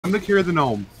I'm gonna carry the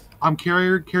gnome. I'm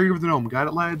carrier of the gnome. Got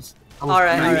it, lads?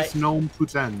 Alright. Gnome to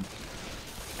 10.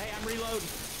 Hey, I'm reloading.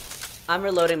 I'm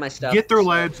reloading my stuff. Get through,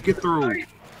 lads. Get through.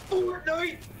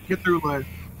 Get through, lads.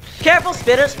 Careful,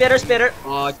 spitter. Get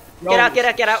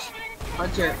out.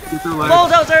 Punch it. Get through, lads.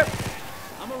 Bulldozer!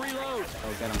 I'm a reload.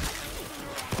 Oh, get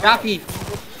him. Jockey.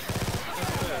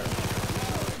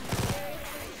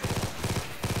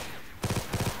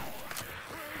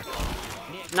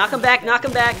 Knock him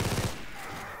back.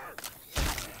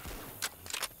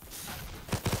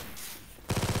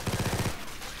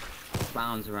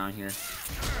 Clowns around here.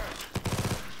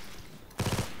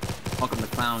 Welcome to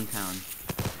Clown Town.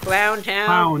 Clown Town.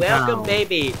 Clown Welcome, Town.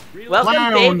 baby. Clown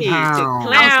Welcome, baby, Town. to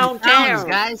Clown Clowns, Town.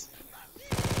 guys.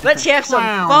 Let's have some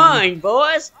Clown. fun,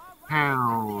 boys.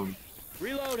 Pound.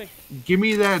 Reloading. Give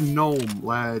me that gnome,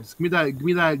 lads. Give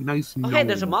me that nice gnome. Okay,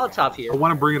 there's a Molotov here. I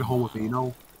want to bring it home with me, you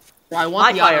know? Bro, I want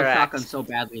My the fire auto axe. shotgun so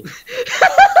badly.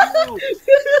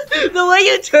 The way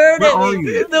you turn Where at are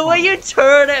me. you? The way you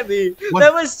turn at me. What-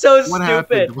 That was so What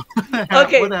stupid. happened?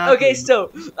 Okay, What happened? okay,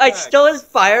 so I stole his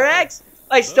fire axe.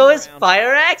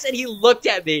 And he looked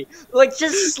at me, like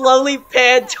just slowly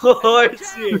panned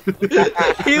towards me.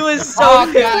 He was so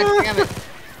Oh god damn it!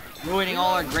 Ruining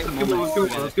all our great moments.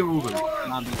 Let's get moving.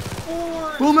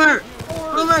 Boomer!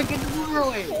 Boomer, get the boomer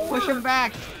away! Push him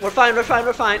back! We're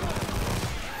fine.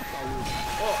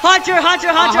 Hunter!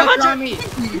 on me!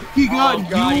 He got Oh,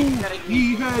 God, you. he's getting me.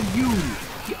 He had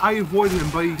you. I avoided him,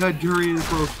 but he got Durian in the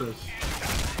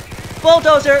process.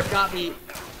 Bulldozer! Got me.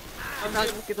 I'm not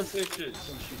get the bitches.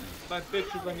 My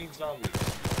bitches, I need zombies.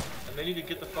 And they need to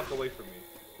get the fuck away from me.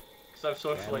 Because I have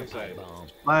social anxiety.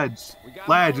 Lads,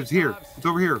 it's here. It's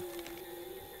over here.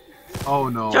 Oh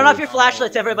no. Turn off your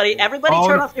flashlights, everybody. Everybody Oh,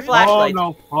 turn no. off your flashlights.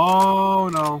 Oh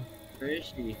no. Where is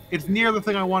she? It's near the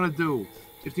thing I want to do.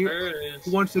 It's near. There it is.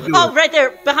 Who wants to do Oh, it? right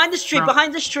there. Behind this tree. Turn-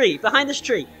 Behind this tree.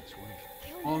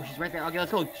 Oh, she's right there. Okay,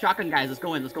 let's go. Shotgun guys, let's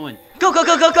go in. Go!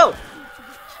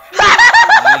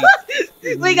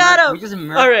 We got him! We just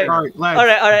murdered. Alright. Alright, lads.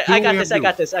 Alright. do I what got we this.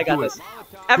 have to do. Do it.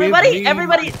 Everybody,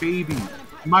 Give me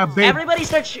My baby. everybody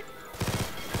start shooting.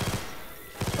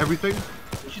 Everything?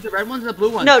 Shoot the red ones or the blue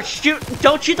ones? No,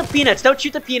 don't shoot the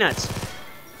peanuts.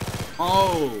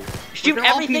 Oh. Shoot But they're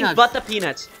all everything peanuts. but the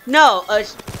peanuts. No,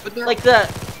 But they're... like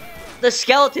the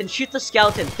skeleton. Shoot the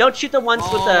skeleton. Don't shoot the ones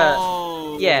with the...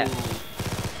 Oh. Yeah.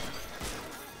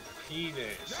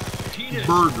 Penis.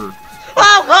 Burger.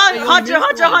 Oh, Hey, you Hunter!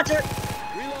 missed one.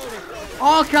 Reloading.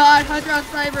 Oh god, Hunter on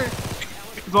sniper!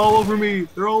 It's all over me.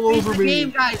 They're all Finish over the me. game,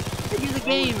 guys! Finish the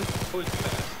game! Oh, it's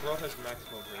max. Bro has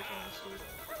maximum range, honestly.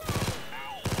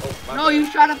 Oh, my No, bad. you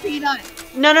shot a peanut!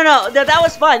 No. That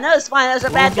was fine. That was a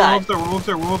bad guy. We're almost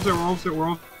there.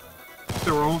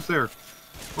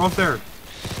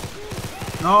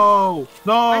 No.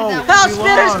 Why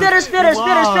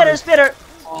did Oh, spitter!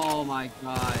 Oh my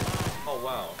god. Oh,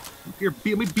 wow. Here,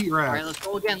 let me beat your Alright, ass. let's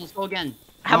go again.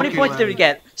 How many Okay, points did we lads.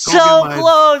 get? Go So get lads.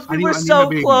 close! I We need- were I need so my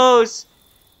baby. close!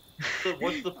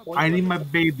 What's the point? I need my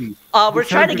baby. We're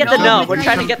trying to get the gnome. We're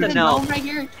trying to get the There's gnome. right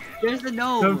here! There's the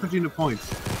gnome! 715 points.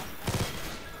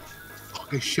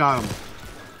 I shot him.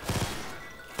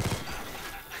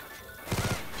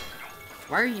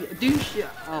 Why are you... Dude,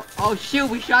 oh shoot,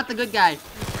 we shot the good guy!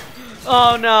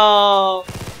 Oh no!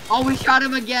 Oh, we shot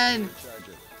him again!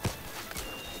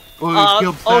 Oh, he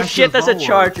killed Oh Thatcher shit, that's a as well.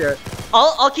 charger.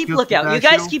 I'll keep Killed lookout. You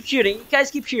guys Pistachio.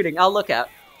 keep shooting. I'll look out.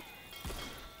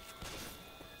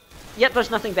 Yep, there's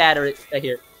nothing bad right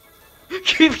here.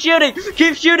 Keep shooting,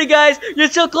 guys. You're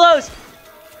so close.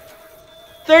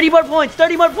 30 more points.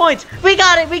 We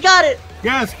got it.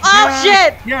 Yes. Oh yes,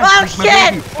 shit! Yes, Oh it's my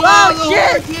shit! baby. Oh the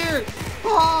shit! horse here!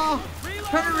 Oh!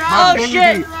 Turn My around! Oh, baby.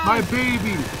 shit. My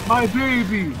baby. My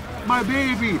baby. My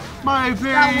baby. My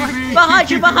baby.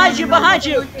 Behind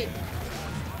you!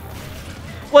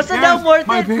 Was the Yes, gnome worth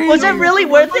my it? baby. Was it really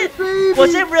worth My it? baby.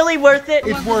 Was it really worth it?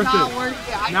 It's worth not it. worth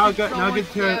it. I Now did so get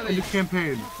much to damage. end the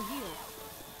campaign.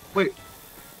 Wait.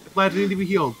 Lads, I need to be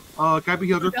healed. Can I be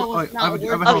healed? That was I have a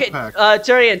not health Okay, pack.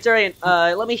 Durian,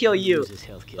 let me heal you.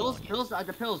 Pills,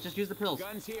 the pills, just use the pills.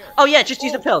 Oh yeah, just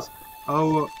use the pills.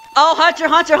 Oh, Oh, Hunter!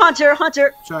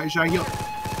 should I heal?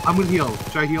 I'm gonna heal.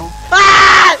 Should I heal?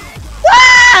 Ah!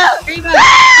 Ah! Save him!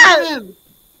 Ah! Save him!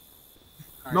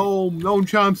 No,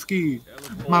 Chomsky.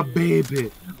 My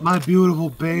baby. My beautiful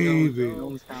baby.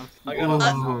 I got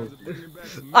Oh.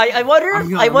 I wonder I'm if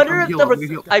healed, I wonder I'm if healed, the I'm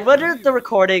healed. I wonder if the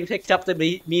recording picked up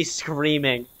me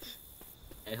screaming.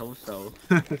 I hope so.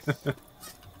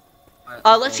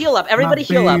 Let's heal up. Everybody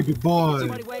heal up. Baby boy.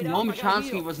 Noam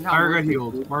Chomsky was not Mario got worth it.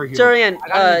 healed. Mario healed. Durian,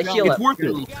 heal It's up. worth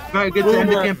it. Guys, get to end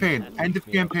the campaign. End of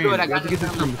campaign. Good, I You have got to get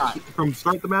the this from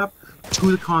start the map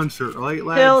to the concert, right,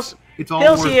 lads? Hills. It's all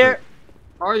Hills worth here.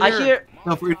 it. I hear.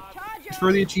 No, it's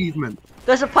for the achievement.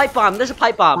 There's a pipe bomb. There's a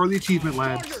pipe bomb. For the achievement,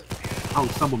 lads. Oh,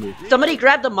 stumble me. Somebody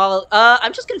grab the molly.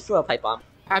 I'm just gonna throw a pipe bomb.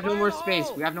 I have no more space.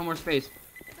 We have no more space.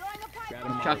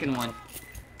 I'm chucking one.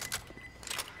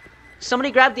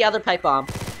 Somebody grab the other pipe bomb.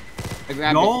 I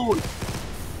grabbed No. it.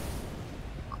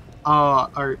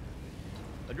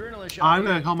 Adrenaline shot. I'm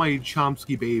gonna call my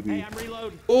Chomsky baby. Hey, I'm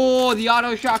reloading. Oh, the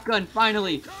auto shotgun,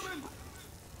 finally.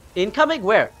 Incoming?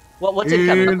 Where? What's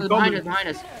incoming? Behind us, behind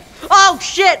us. Oh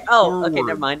shit! Oh, okay. Forward.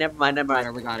 Never mind.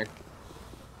 There, we got her.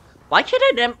 Why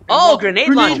can't I? Oh, grenade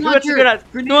launcher. Who wants the grenade?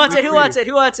 Who wants it? Who wants it?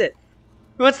 Who wants it?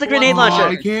 Who wants the grenade I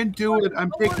launcher? can't do it.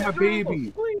 I'm taking my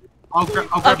baby.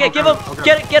 Okay, give him.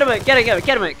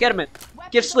 Get him.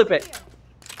 Give Sloop it.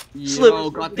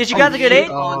 Sloop, did you got the grenade?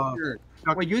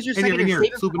 Wait, use your In second here,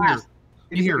 save it Sloop for in here. last.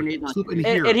 In Use your here. grenade launcher. Sloop in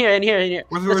here. In here.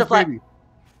 Where's There's a the flag. baby?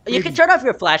 You can turn off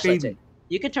your flashlights. Baby.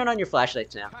 You can turn on your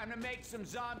flashlights now. Time to make some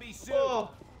zombie soup.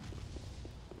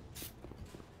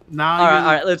 Now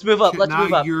Alright, let's move up. Let's now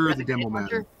move up. you're the demo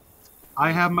man.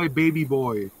 I have my baby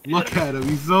boy. Look at him.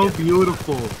 He's so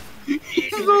beautiful.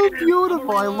 He's so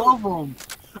beautiful. I love him.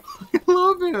 I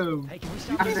love him.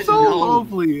 He's so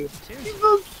lovely. He's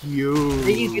so cute. I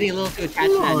think he's getting a little too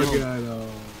attached to that Look nose. at him.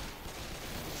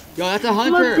 Yo, that's a My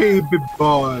hunter. baby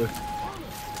boy.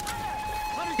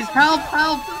 He's help!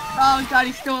 Oh god,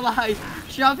 he's still alive.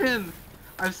 Shove him.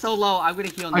 I'm so low. I'm gonna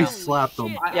heal now. I slapped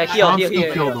him. Yeah, heal.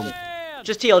 Chomsky killed him.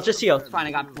 Just heal. It's fine,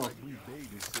 I got pills.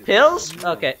 Pills?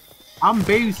 Okay. I'm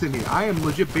babysitting. I am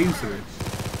legit babysitting.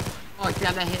 Oh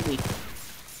damn, that hit me.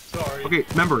 Sorry. Okay,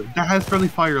 remember, that has friendly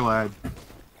fire, lad.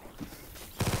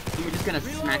 We're just gonna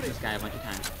smack this guy a bunch of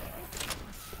times.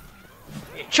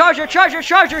 Charger!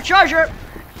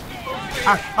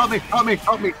 Ah, help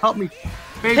me.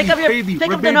 Baby,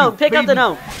 Pick up the gnome. Pick up the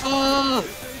gnome. Oh,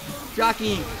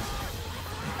 jockey.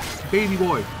 Baby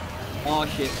boy. Oh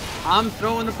shit. I'm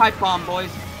throwing the pipe bomb,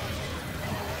 boys.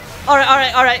 All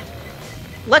right.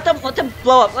 Let them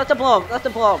blow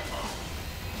up.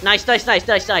 Nice.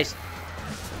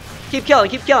 Keep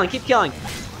killing.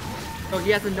 Oh,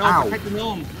 he has a gnome. Ow. Protect the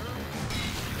gnome.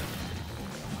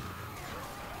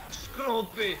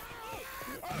 Scrumpy.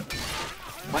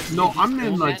 What? No, Is he I'm in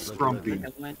still like mad?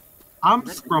 Scrumpy. I'm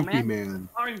That's Scrumpy, cool, man.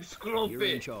 I'm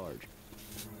Scrumpy.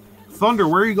 Thunder,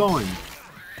 where are you going?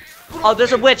 Oh,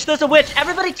 there's a witch.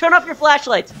 Everybody turn off your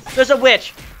flashlights. There's a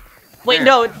witch. Wait, Where?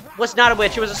 no, it was not a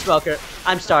witch. It was a smoker.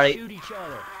 I'm sorry.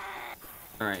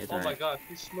 Alright, it's Oh my alright. god,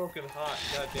 he's smoking hot.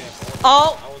 Goddamn.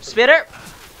 Oh, spitter.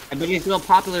 I bet he's real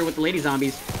popular with the lady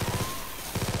zombies.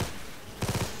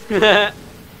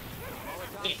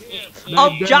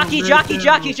 Oh, jockey. There.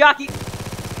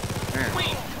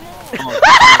 Oh,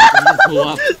 he blew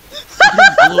up.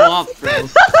 He blew up, bro.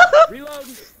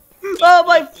 Oh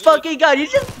my fucking god! You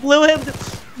just blew him.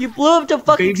 You blew him to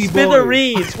fucking Baby boy.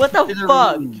 smithereens. What the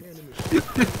fuck?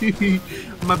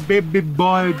 My baby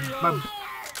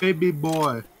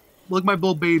boy. Look, my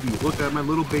little baby. Look at my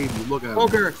little baby. Look at him.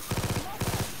 Poker.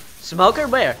 Smoker,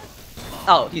 where?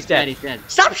 Oh, he's dead. He's dead.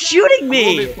 Stop shooting A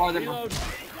little me! bit farther. I'm not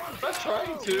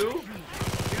trying to. He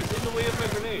was in the way of my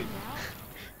grenade.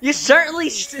 You certainly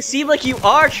seem like you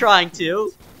are trying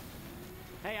to.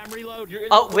 Hey, I'm reload. You're in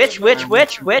Oh, the way of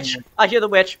witch. I hear the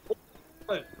witch.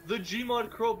 my- The Gmod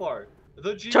crowbar.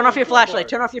 The Gmod Turn off your crowbar. flashlight.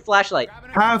 Turn off your flashlight.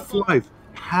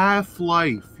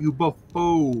 Half-Life, you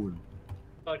buffoon.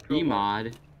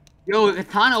 Gmod. Yo,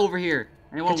 katana over here.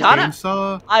 Anyone Katana? want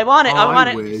Chainsaw? I want it. Oh, I want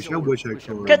I it. wish I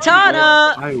could.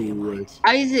 Katana! I wish.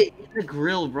 Why is it in the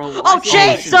grill, bro? Oh, Why is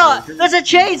it chainsaw! in the There's a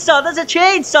chainsaw! There's a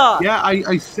chainsaw! Yeah,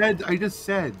 I just said.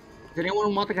 Does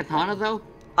anyone want the katana though?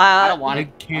 I don't want I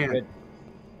it. can't.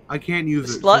 I can't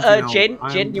use it.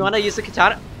 Jayden, you want to use the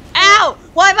katana? Ow!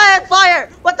 Why am I on fire?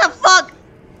 What the fuck?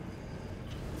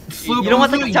 Sloop, You don't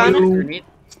want the was it katana? you? Grenade?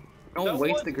 Don't That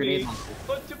waste was the grenade me, launcher.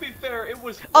 But to be fair, it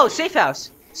was. Oh, safe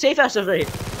house. Safe house over here.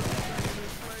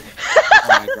 Oh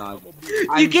my god. You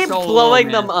I'm keep so blowing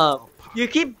low, them man. up. You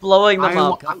keep blowing them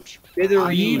up. I'm a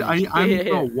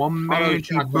one-man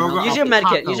cheeseburger. Use your of medkit.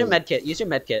 taco. Use your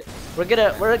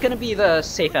medkit. We're gonna be the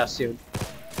safe house soon.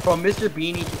 Bro, Mr.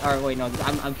 Beanie. Or wait, no,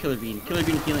 I'm Killer Bean. Killer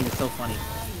Bean healing is so funny.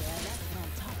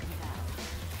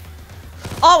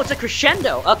 Oh, it's a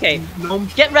crescendo. Okay, No,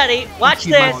 get ready. Watch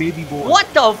He's my this. baby boy. What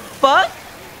the fuck?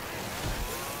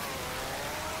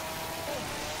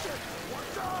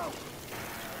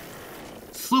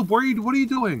 Sloop, what are you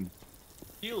doing?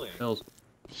 Healing. Pills.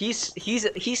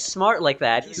 He's smart like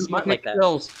that. He's smart like that.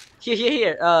 Pills.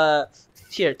 Here,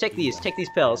 take these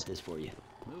pills. This for you.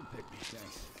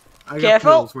 I got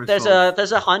Careful, pills there's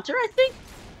myself. a hunter, I think.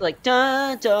 Like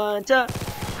dun dun dun.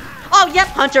 Oh yep,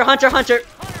 hunter. Hunter.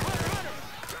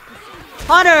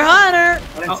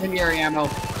 Incendiary ammo.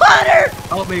 Hunter.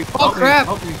 Help me! Oh, Help crap.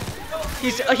 Me, help me!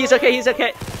 He's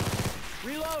okay.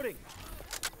 Reloading.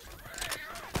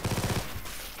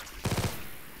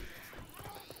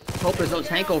 Hope there's no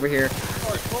tank over here.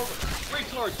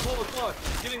 Retards, 12 o'clock.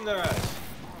 Getting their ass.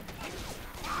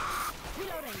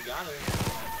 Got it.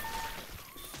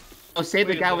 Oh, save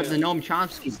the guy with the Noam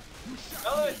Chomsky.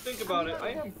 Now that I think about it, I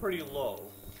am pretty low.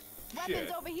 Shit.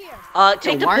 Weapons over here.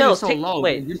 Take the why pills. Are you so low?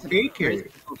 Wait, Take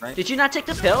it. Right? did you not take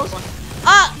the pills?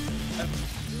 Ah!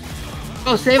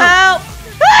 Oh, save him! Help!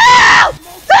 Help!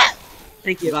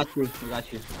 Thank you. We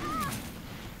got you.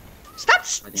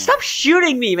 Stop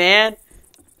shooting me, man.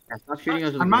 Yeah, stop shooting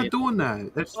us with I'm the not grenade. doing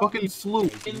that. That's fucking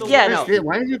Sloop. In the Yeah, way. no.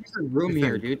 Why is there just a room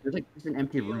here, dude? There's like just an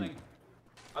empty room.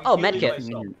 I'm Oh, healing medkit.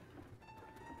 myself.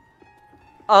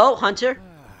 Oh, hunter.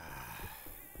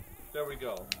 There we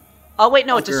go. Oh wait,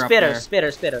 no, it's a Hunter up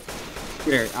spitter.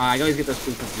 Here, I always get those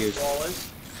two confused.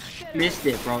 Wallace. Missed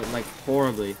it, bro, like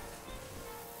horribly.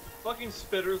 Fucking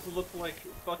spitters look like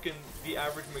fucking the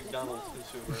average McDonald's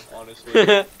consumer,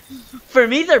 honestly. For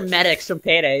me, they're medics from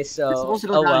Payday, so It's supposed to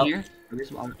go oh down well. here.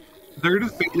 They're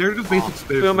just basic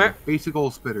spitters. Boomer. Basic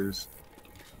old spitters.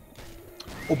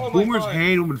 Oh, my Boomer's God.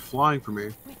 hand went flying for me.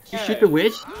 You shoot the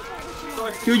witch?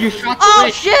 Dude, you shot the Oh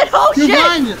witch! shit! Oh You shit!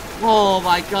 run! Oh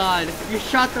my god, you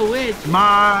shot the witch!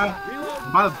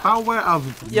 By way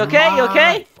of. You okay? You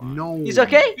okay? No. He's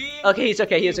okay? Okay, he's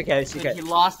okay. He's okay. He's He okay.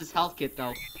 lost his health kit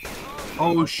though.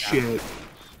 Oh shit.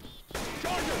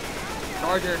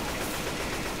 Charger.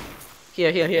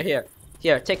 Here.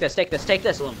 Here, take this. Stand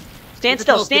Give still. him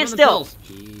the Stand still. pills.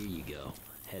 Here you go.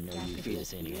 Had no use for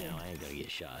this anyhow. I ain't gonna get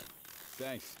shot.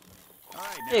 Thanks.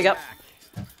 Here you go.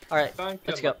 All right,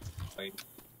 let's go. Wait. Is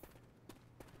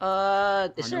there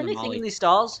Arnold anything Molly. in these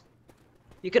stalls?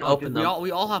 You can Oh, open dude, them.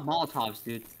 we all have Molotovs,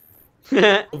 dude.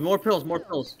 Get More pills.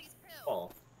 Oh.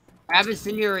 I have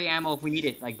incendiary ammo if we need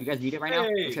it. Like, you guys need it right now?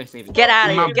 Hey. I'm trying to save it. out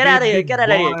of here. My Get out of here. big Get out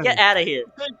of here. boy. Get out of here.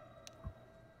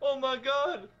 Oh my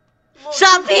god! Look,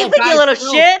 Stop beeping, guys, you little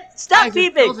pills. shit! Stop Guys,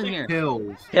 there's pills in beeping! here.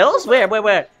 Pills. Pills? Where?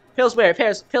 Pills where?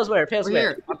 Pills where? Over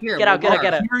here. Up here. Get out, Bar.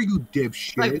 get out. Here you There's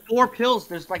dipshit. like 4 pills.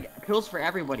 There's like pills for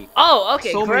everybody. Oh,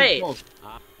 okay, So many great. pills.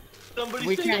 somebody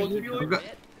We say can't what use you I've like- got-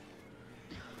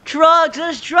 Drugs!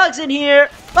 There's drugs in here!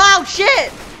 Oh,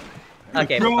 shit!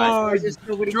 Okay, we're fine. There's just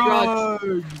so many drugs.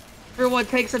 Drugs. Everyone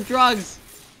take some drugs.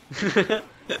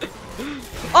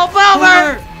 Oh,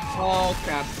 Boomer! Oh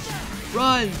crap.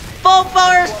 Run. Full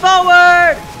force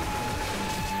forward!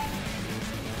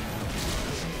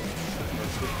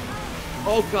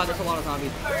 Oh god, there's a lot of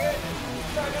zombies.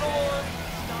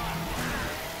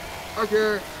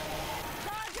 Archer.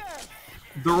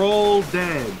 They're all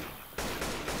dead.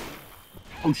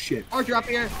 Oh shit. Archer up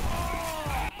here.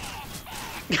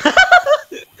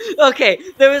 Okay,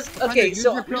 there was. 100, Okay, use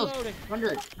so. your pills.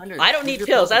 100. I don't need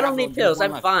pills. I don't need pills.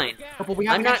 I'm fine. Oh, but we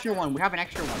have I'm an not- extra one. We have an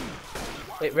extra one.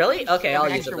 Wait, really? Okay, We have I'll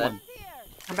an use it extra then. one.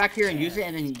 Come back here and use it,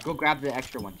 and then go grab the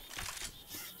extra one.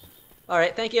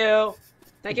 Alright, thank you.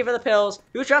 Thank you for the pills.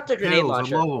 Who dropped the grenade Pills.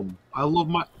 launcher? I love them. I love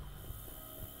my.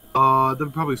 They're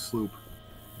probably Sloop.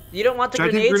 You don't want the Should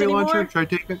I take grenades grenade anymore? launcher? Should I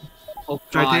take it? Oh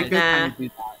Should I god. take it? Nah. Do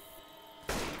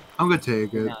that. I'm gonna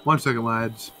take it. Yeah. 1 second,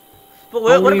 lads. But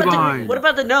what Only about behind.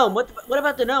 the gnome? What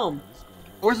about the gnome?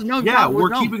 Where's the gnome? Yeah, Where's we're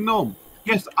gnome? keeping gnome.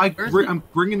 Yes, Where's the- I'm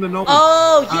bringing the gnome.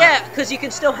 Oh yeah, because you can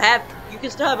still have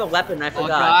a weapon. I Oh, forgot.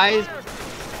 guys.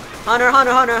 Hunter.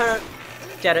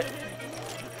 Get it.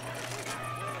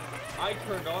 I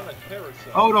turned on a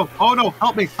carousel. Oh no!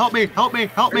 Help me! Where?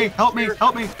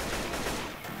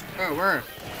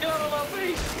 Get out of my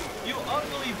face! You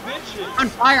ugly bitches! On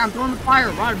fire! I'm throwing the fire!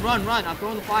 Run! I'm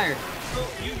throwing the fire! No,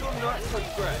 you do not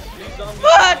touch grass. These zombies.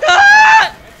 What?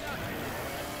 Ah!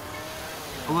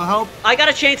 A little help? I got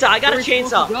a chainsaw. I got Where a are we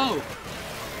supposed chainsaw. to go?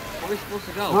 Where are we supposed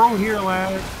to go? We're all here,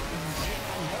 lads.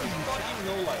 Fucking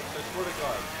no life, I swear to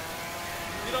God.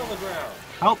 Get on the ground.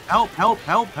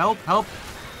 Help!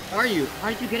 Where are you? How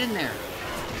did you get in there?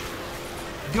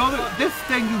 This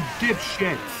thing, you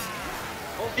dipshits.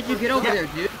 How did you get over there,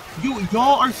 dude?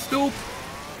 Y'all are stupid.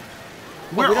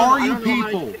 Where we don't- are I you don't know how to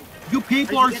people? get- You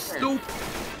people How are did you get there? stupid.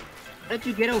 How did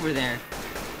you get over there?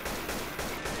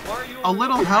 Why are you A over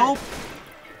little there? help?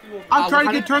 You over I'm how trying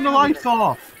to did turn you the get over lights there?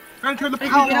 off. Trying to turn the How did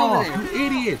you power get over off. there? You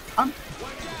idiot.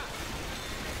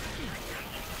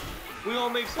 We all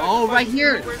make Oh, right sacrifices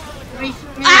here. for the greater- Right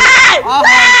here. Ah! Oh,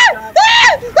 Ah!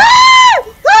 Ah! Ah!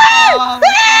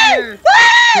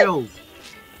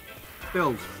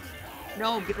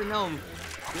 gnome. Get the gnome.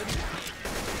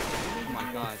 Oh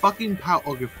my god. Fucking pow.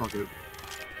 Okay, fuck it.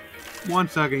 1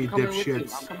 second, you I'm coming with you.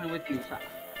 dipshits. I'm coming with you.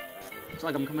 It's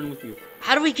like I'm coming with you.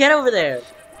 How do we get over there?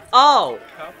 Oh!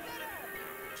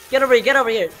 Get over here, get over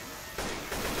here.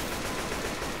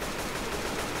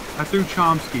 I threw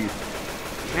Chomsky.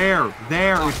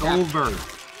 There, Oh, it's yeah. over.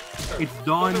 It's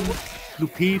done. The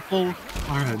people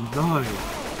are annoyed.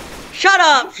 Shut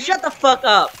up! Shut the fuck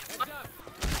up!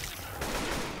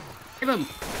 Give him.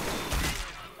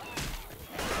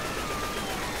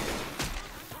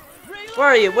 Where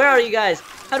are you? Where are you guys?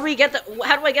 How do we get the?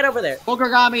 How do I get over there? Booger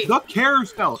got me. The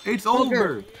carousel. It's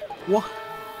over. What?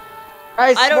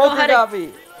 Guys, I don't know Smoker how got to- me.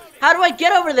 How do I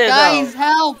get over there, Guys, though?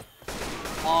 help!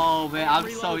 Oh man, I'm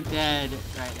so dead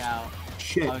right now.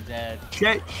 Shit. I'm dead.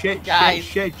 Shit. Guys.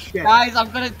 Shit. Guys,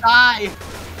 I'm gonna die.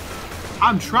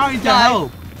 I'm trying to Guys.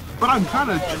 help, but I'm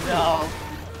kind of. Oh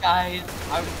no. Guys,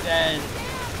 I'm dead.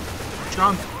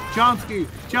 Chomsky.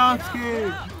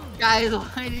 Guys,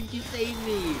 why didn't you save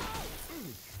me?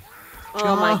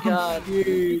 Oh my god.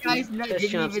 You guys didn't That's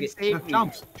even Chomsky. save me.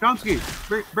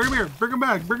 Chomsky. Bring him here.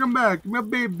 Bring him back. My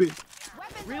baby.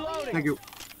 Thank you.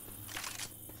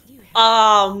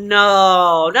 Oh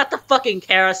no! Not the fucking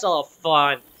carousel of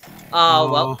fun.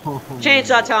 Oh well.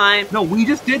 Chainsaw time. No, we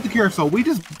just did the carousel. We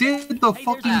just did the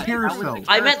fucking carousel.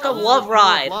 I meant the love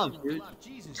ride. Love, dude.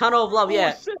 Tunnel of love,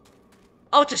 yeah.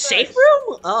 Oh, it's a safe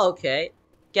room? Oh, okay.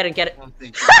 Get it. I don't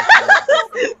think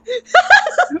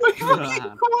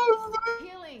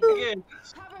Healing. Again.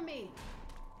 Cover me.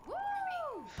 Woo!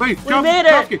 Wait, We made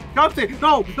it!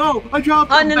 Chomsky! No! I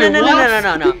dropped Oh, him! no,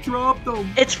 I no. dropped him!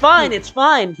 It's fine.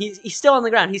 He's still on the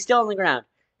ground.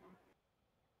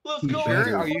 Let's You go.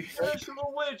 sure? Are you sure?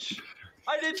 National Witch.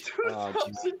 I did Oh,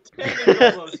 2000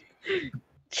 damage almost.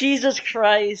 Jesus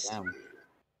Christ. Damn.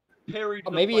 Parried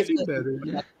Oh, the maybe it's fight. good. Better.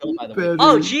 You have to go, by the way. Better.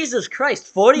 Oh, Jesus Christ.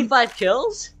 45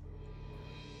 kills?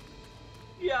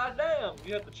 Yeah, damn.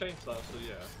 You have the chainsaw, so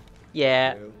yeah.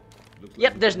 Yeah.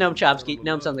 Yep, there's Gnome Chomsky.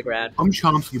 Gnome's on the ground. I'm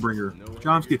Chomsky bringer.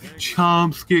 Chomsky.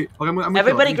 Okay, I'm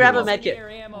Everybody grab a med.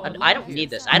 medkit. I don't need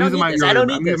this. I don't need this. I'm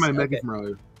using my medkit from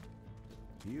earlier.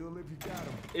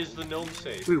 Is the gnome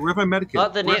safe? Wait, where's my medkit? Oh,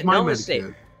 the Where's my gnome is medkit?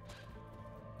 safe.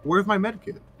 Where's my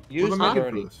medkit? Use Where's it my medkit for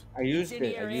already. this? I used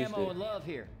it. love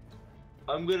here.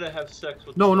 I'm gonna have sex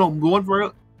with No, the the one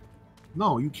for.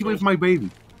 No, you keep it for my baby.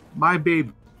 My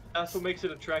baby. That's what makes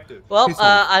it attractive. Well, Okay, so-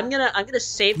 I'm gonna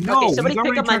save. No, Okay, somebody he's pick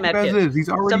already up my attractive as medkit. is. He's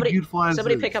already beautiful as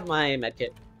Somebody is. pick up my medkit.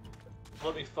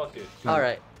 Let me fuck it. Got it. All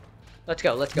right, let's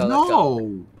go. Let's go.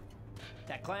 No.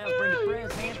 That clown's bringing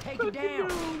friends, man. Take you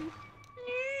down.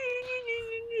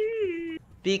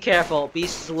 Be careful. Be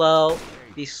slow.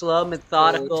 Be slow,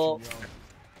 methodical.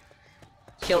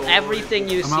 Kill everything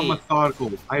you I'm not see.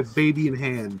 methodical. I have baby in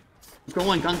hand. Go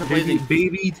on, guns are Baby, blazing.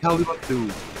 baby, tell me what to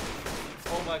do.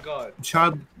 Oh my god.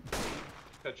 Child,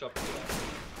 Catch up to that.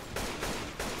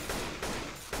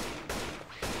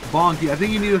 Bonky, I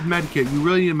think you need a medkit. You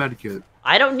really need a medkit.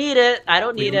 I don't need it. I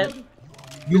don't need it.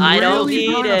 You I don't really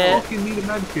need kinda it. fucking need a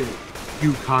medkit.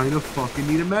 You kind of fucking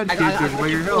need a medkit I because got where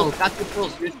your your pills. health. Got your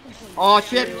pills, dude. Oh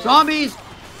shit, zombies!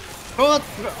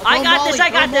 I got this, I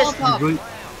got this. You really,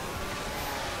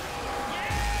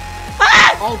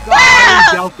 Oh I god!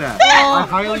 highly doubt that. Oh, I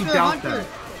highly Hunter, doubt Hunter.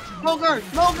 that.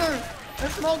 Smoker! The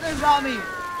smoker's got me!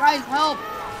 Guys, help!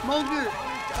 Smoker!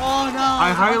 Oh no!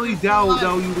 I highly doubt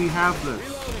that we have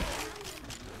this.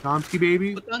 Chomsky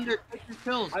baby. Thunder, take your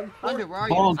pills. I'm Thunder, where are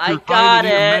you? Bonk, I you're got finally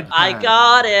need a it. med I pad.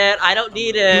 got it. I don't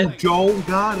need You it. don't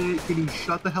got it. Can you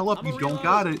shut the hell up? You don't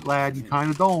got it, lad. You kind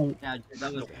of don't. Yeah, dude,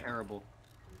 that was terrible.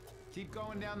 Keep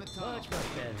going down the tunnel. Much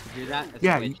better. Do that? That's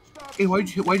Yeah. a witch. Hey, why'd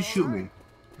you shoot me?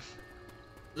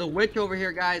 There's a witch over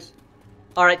here, guys.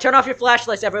 All right, turn off your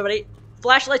flashlights, everybody.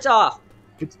 Flashlights off.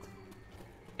 It's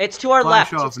It's to our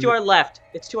Flash left. off It's and to our left.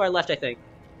 It's to our left, I think.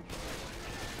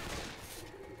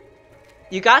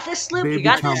 You got this, Sloop? baby You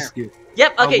got this? Chomsky.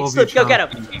 Yep. I Okay, love Sloop, you, go get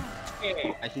him.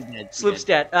 Chomsky. I see dead. Sloop's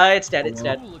dead. It's dead. It's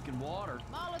dead. Looking water.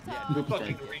 Molotov.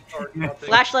 Fucking retard. Yeah. nothing.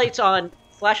 Flashlights on.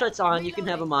 Flashlights on. You can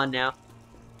have them on now.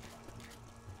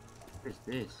 What is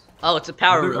this? Oh, it's a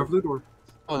power Over room. the door.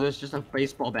 Oh, there's just a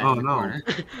baseball bat Oh, in the no. corner.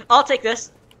 I'll take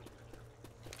this.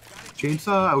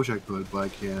 Chainsaw? I wish I could, but I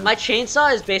can't. My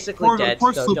chainsaw is basically dead, Of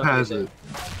course so Sloop don't has use it.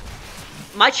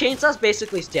 My chainsaw's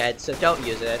basically dead, so don't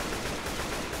use it.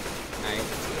 Alright.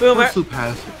 Of Boomer. course Sloop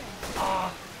has it.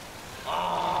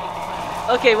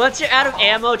 Okay, once you're out of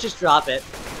ammo, just drop it.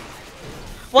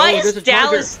 Why Oh, is there's a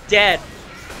Dallas dead?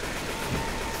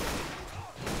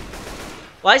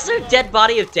 Why is there a dead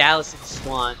body of Dallas in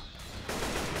Swan?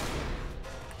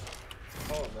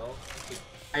 Oh no.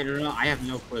 I don't know. I have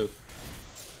no clue.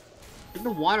 Where'd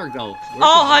the water go? Where's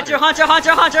Oh, the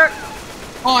Hunter! water?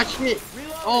 Oh shit!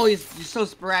 Oh, he's so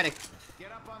sporadic.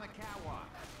 Get up on the catwalk.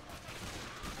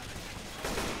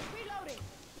 Reloading.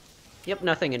 Yep,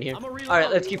 nothing in here. Alright,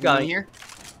 let's keep going. Here?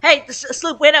 Hey,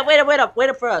 Sloop, wait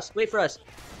up for us. Wait for us.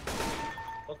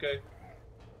 Okay.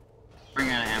 Bring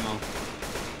out ammo.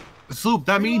 Sloop,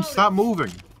 that means stop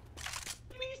moving.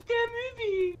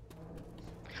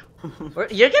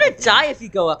 You're gonna die if you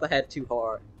go up ahead too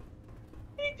hard.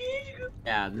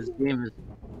 Yeah, this game is.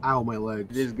 Ow, my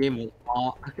legs. This game is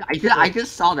all. I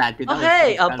just saw that, dude. That Oh, was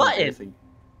hey, so a button.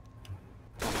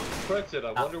 Press it.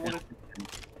 I wonder what it.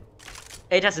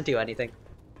 It doesn't do anything.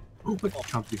 Oh, but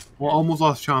Chomsky. Well, almost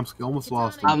lost Chomsky. Almost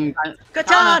lost him.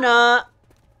 Katana!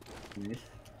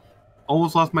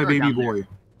 Almost lost my Throw it baby down there. boy.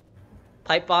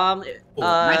 Pipe bomb.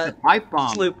 Nice pipe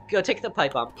bomb. Sloop, go take the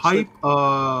pipe bomb. Pipe,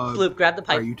 Sloop, grab the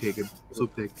pipe. Alright, you take it.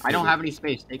 Sloop, take it. I don't have any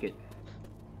space. Take it.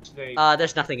 Snake.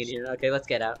 There's nothing in here. Okay, let's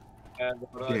get out. And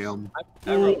Damn.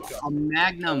 I wrote Ooh, a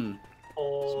magnum.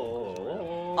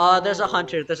 There's a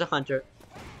hunter. There's a hunter.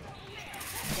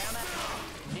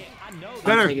 I'm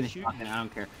Better. taking the shotgun. I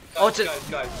don't care. Oh, it's a...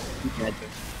 guys. You dead.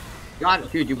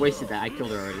 God, dude, you wasted that. I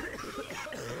killed her already.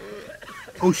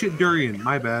 Oh shit, Durian.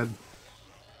 My bad.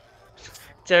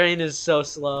 Durian is so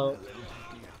slow.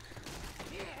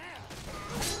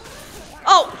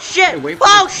 Oh shit! Hey, wait for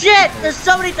Oh shit! There's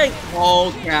so many things.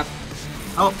 Oh crap!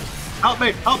 Help! Help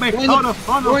me! Help me! Join Oh the- no!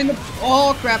 Oh no! join the-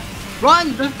 Oh crap!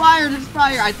 Run! There's fire! There's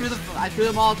fire! I threw the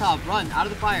Molotov. Run out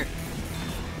of the fire.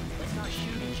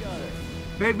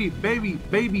 Baby! Baby!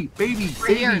 Baby! Baby!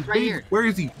 Right here, baby, it's right baby. here. Where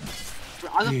is he?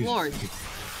 On the Jeez. floor.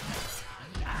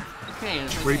 Okay,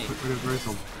 it's Where okay. is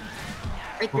him?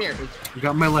 Right there. It's,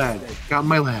 Got my lad. Got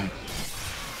my lad.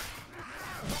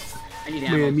 I need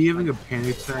ammo. Man, me having a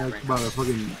panic attack about a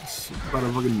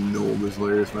fucking gnome is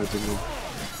hilarious, in my opinion.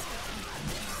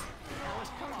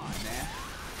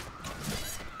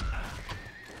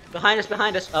 Behind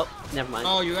us. Oh, never mind.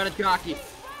 Oh, you got a jockey.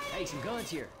 Hey, some guns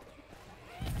here.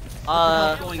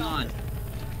 What's going on?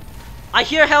 I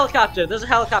hear a helicopter. There's a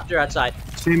helicopter outside.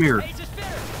 Same here.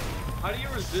 How do you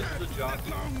resist the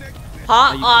jockey?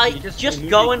 Huh? you Just just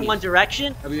go in remove one it.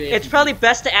 direction. WASD. It's probably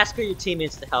best to ask for your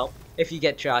teammates to help if you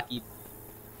get jockeyed.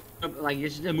 Like,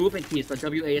 it's just a movement key. It's like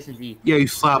WASD. Yeah, you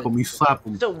slap him. You slap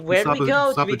him. So where do we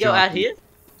go? Do we go out here?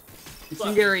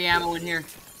 Incendiary ammo in here.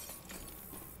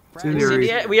 Incendiary.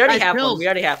 Yeah, we already Guys, have one. pills. We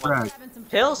already have one. Right. Having some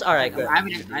Pills? Alright, good. I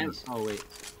haven't. Oh wait.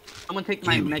 Someone take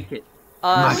my med kit.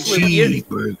 My Sloop, you-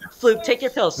 cheeseburger. Sloop, take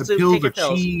your pills. The Sloop, pills take your are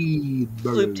pills. cheeseburger.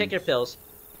 Sloop, take your pills.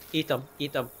 Eat them.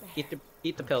 Eat them.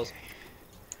 Eat the pills.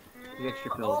 The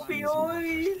extra pills.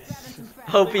 Opioid.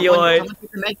 Someone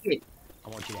take the med kit. I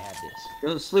want you to have this.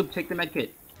 Yo, Sloop, take the med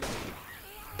kit.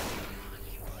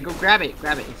 Go grab it.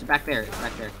 Grab it. It's back there. It's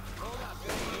back there.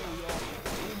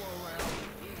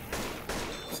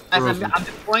 Guys, I'm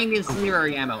deploying the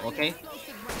incendiary ammo. Okay.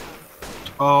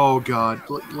 Oh god.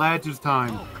 Lads, it's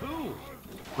time.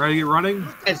 Ready to get running?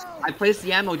 Guys, I placed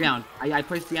the ammo down. I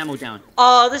placed the ammo down.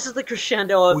 Oh, this is the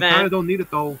crescendo We kinda event. don't need it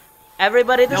though.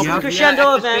 Everybody, this is Yeah, the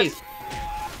crescendo extra event. space.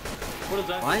 What is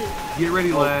that? What? Get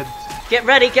ready, lads. Get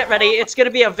ready, get ready. It's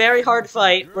gonna be a very hard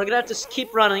fight. We're gonna have to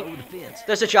keep running.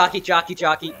 There's a jockey. Kill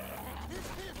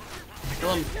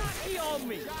him.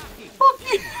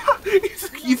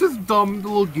 He's this dumb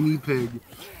little guinea pig.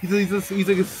 He's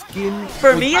like a skin.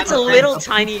 For me, it's a I'm little a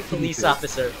tiny guinea police pig.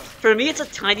 officer. For me, it's a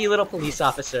tiny little police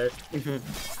officer.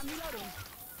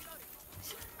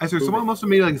 I swear, someone must have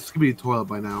made like a skibidi toilet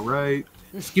by now, right?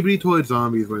 Skibidi toilet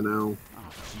zombies by now.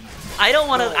 I don't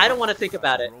wanna think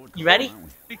about it. You ready?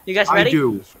 You guys I ready?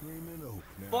 do.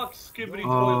 Fuck skibbity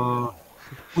toilet.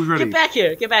 Who's ready? Get back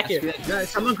here. Get back here. Guys,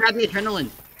 someone grab the adrenaline.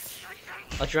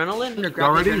 Adrenaline? Grab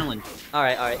Y'all the ready? adrenaline.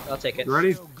 Alright, I'll take it. You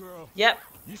ready? Yep.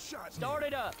 Start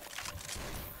it up.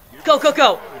 Go, go,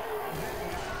 go!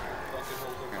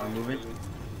 I'm moving.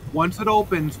 Once it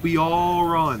opens, we all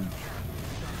run.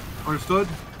 Understood?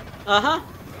 Uh-huh.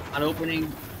 Not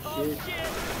opening. Shit.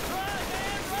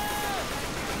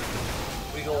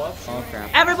 We go up. Oh crap.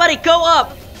 Everybody go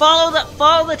up! Follow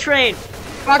the train!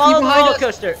 Follow the behind roller us.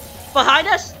 coaster! Behind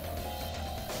us?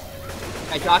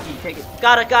 Hey, jockey, take it.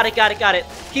 Got it.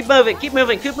 Keep moving. Keep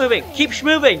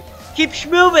schmoving! Keep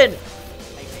schmoving!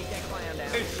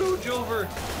 Hey, Sooge over.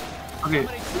 Okay.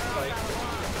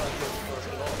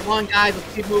 Come on, guys,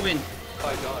 let's keep moving.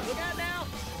 My God.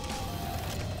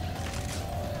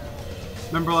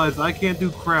 Remember, lads, I can't do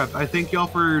crap. I thank y'all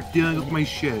for dealing with my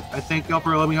shit. I thank y'all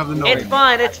for letting me have the noise.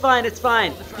 It's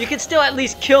fine. You can still at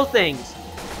least kill things.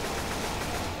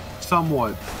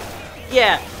 Somewhat.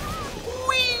 Yeah.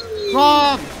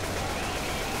 Rob!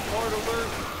 Hard alert.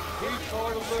 Somebody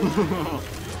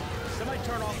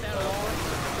turn off that alarm.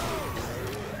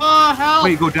 Oh, help!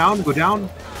 Wait, go down, go down.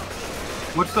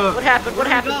 What's the? What happened? What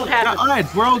happened? What happened? Yeah,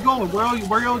 lads, where are you going? Where are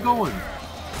you going?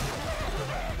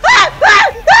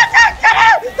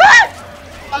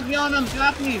 Fuck me on him,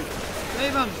 drop me!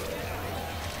 Save him!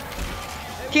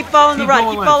 Keep following the Keep rod.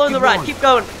 going, Keep following the keep rod. going. Keep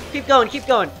going. Keep going. Keep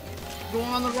going. Go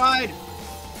on the ride!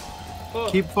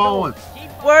 Keep following.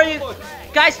 Where are you?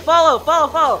 Guys, follow.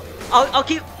 Follow. I'll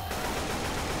keep.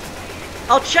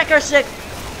 I'll check our sick.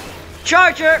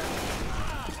 Charger.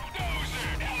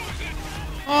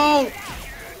 Oh!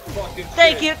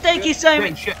 Thank you,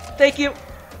 Simon. Shit. Thank you.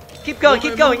 Keep going. Move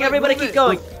Keep it, going. move it, Everybody, move keep it.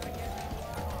 going.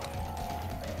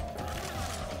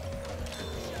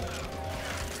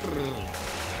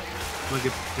 Look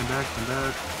at come back.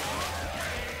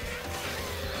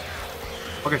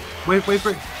 Okay, wait. There's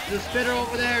a spitter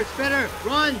over there! Spitter!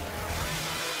 Run!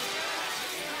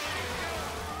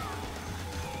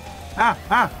 Ah!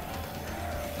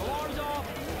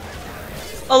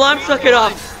 Alarm stuck it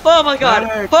off. Oh my god.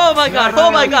 Oh my god.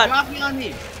 Oh my god. Drop me on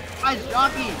me! Guys,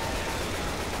 drop me!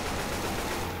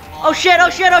 Oh shit. Oh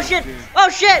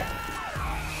shit.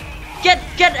 Get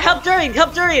help Durian.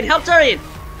 Help Durian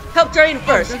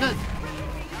first.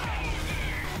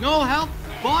 No, help!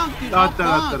 Bonk, dude! Da, Help,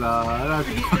 da, bonk. da, da,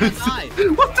 He's gonna die.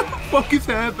 What the fuck is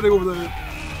happening over there?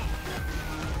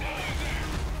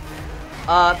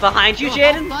 Behind you, No,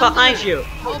 Jayden. help Behind Thunder. you.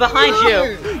 Help Behind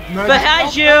you. Thunder. Behind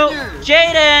Help you. Thunder.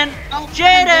 Jayden. Help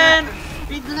Jayden.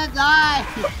 Thunder. He's gonna die!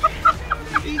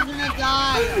 He's gonna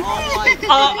die! Oh my god!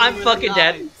 Oh, I'm he's fucking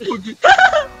gonna dead.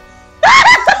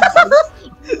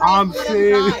 I'm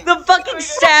sick. The fucking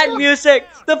sad music.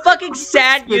 The fucking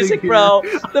sad music, bro.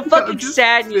 The fucking I'm just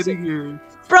sad music. sitting here.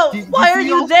 Bro, You why are see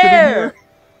you y'all sitting there? here?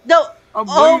 No. I'm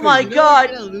Oh waiting. my You're god.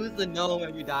 gonna lose the no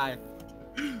when you die.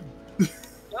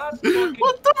 What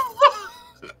the fuck?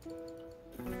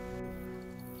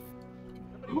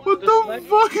 What the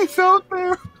fuck is out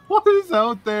there? What is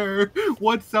out there?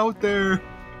 What's out there?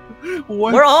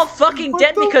 What? We're all fucking what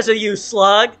dead the- because of you,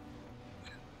 Slug.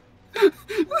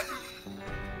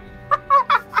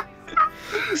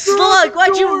 Slug,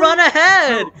 why'd you run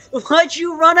ahead? Why'd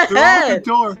you run They're off the ahead?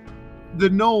 door. The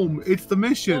gnome. It's the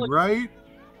mission, right?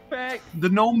 Back, The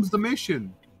gnome's the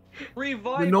mission.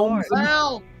 revive The gnome's the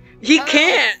Well, He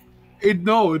can't.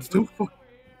 No, it's too fucking.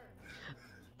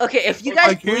 Okay, if you I guys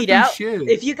can't bleed do out, shit.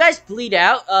 if you guys bleed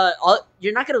out,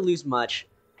 you're not gonna lose much.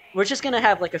 We're just gonna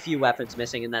have like a few weapons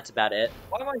missing, and that's about it.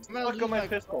 Why am I stuck on my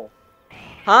pistol?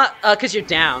 Huh? Cause you're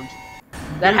downed.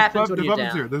 That happens when there's you're weapons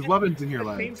down. here. There's weapons in here, Pain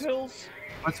lads. pills?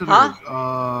 What's it?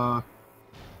 Huh?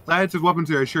 Lads, there's weapons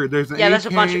here. Sure, there's an Yeah, AK, there's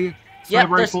a bunch of- sniper Yep,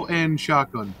 there's- rifle, and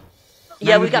shotgun.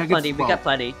 Yeah, we Negative- got negative plenty. We 12. got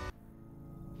plenty.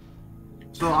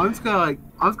 So I'm just gonna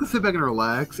sit back and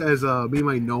relax as me and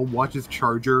my gnome watches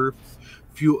Charger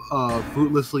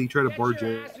fruitlessly try to board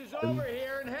Jayden.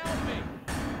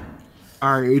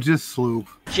 Alright, it's just Sloop.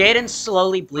 Jayden's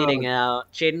slowly bleeding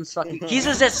out. Jayden's fucking. He's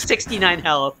just at 69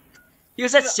 health. He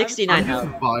was at 69 I'm just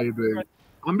health. vibing.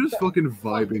 I'm just fucking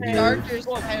vibing here. Charger's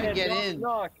trying to get in.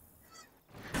 Knock.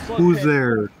 Who's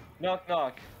there? Knock,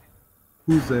 knock.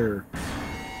 Who's there?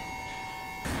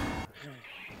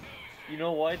 You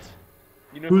know what?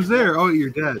 You know Who's there? Oh, you're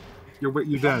dead. You're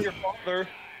I'm dead. your father.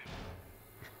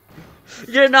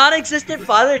 Your non-existent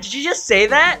father? Did you just say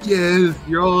that? Yes,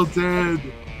 you're all dead.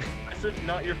 I said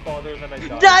not your father, then I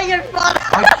died. Not your father!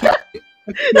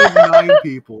 I killed 9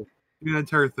 people in the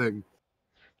entire thing.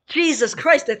 Jesus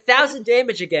Christ! 1,000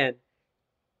 damage again.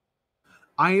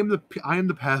 I am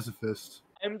the pacifist.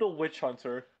 I'm the witch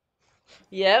hunter.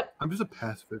 Yep. I'm just a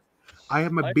pacifist. I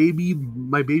have my baby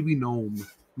gnome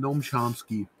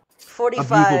Chomsky, a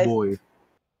 45. beautiful boy.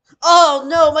 Oh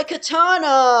no, my katana!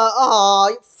 Oh,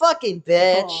 you fucking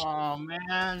bitch! Oh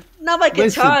man. Not my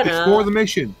Listen, katana. explore the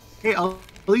mission. Hey, at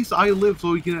least I live,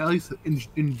 so we can at least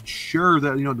ensure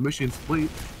that the mission is complete.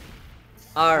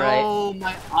 All right. Oh,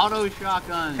 my auto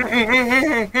shotgun.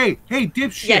 Hey,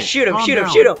 dipshit! Yeah, shoot him! Calm Shoot him!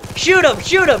 down. Shoot him! Shoot him!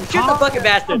 Shoot him! Shoot the Calm fucking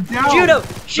bastard! down. Shoot him!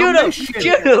 Shoot him! mission.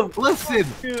 Shoot him! Listen,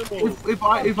 if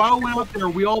I went out there,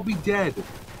 we'd all be dead.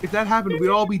 If that happened, we'd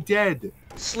all be dead.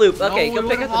 Sloop. Okay, No, go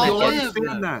we pick up would've the You'll all medkit. lived.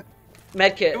 understand that.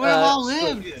 Medkit. You would have all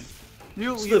Sloop.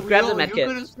 lived. Sloop, grab the medkit. You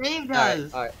could have saved Alright,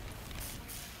 us. alright.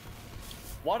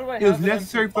 Why do I have It was an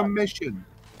necessary for the MP5? mission.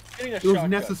 Getting a It was shotgun.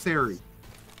 necessary.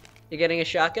 You getting a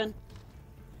shotgun?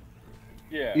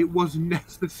 Yeah. It was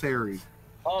necessary.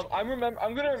 I'm gonna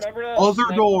remember that. Other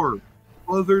sniper- door.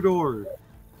 Other door.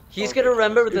 He's Okay, gonna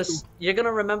remember it's- this. You're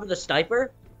gonna remember the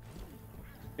sniper?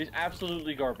 Is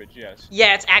absolutely garbage. Yes.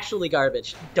 Yeah, it's actually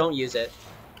garbage. Don't use it.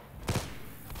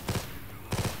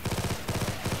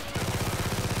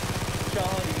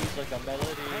 the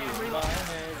melody in my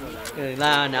head.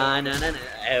 No, no, no, no, no.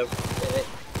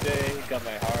 They got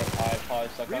my heart. iPod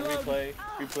stuck on replay.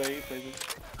 Replay.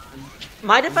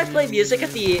 Mind if I play music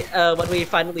at the when we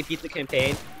finally beat the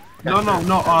campaign? No,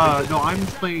 I'm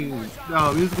playing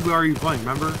music we already playing,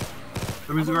 remember?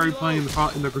 The music we already playing in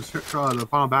the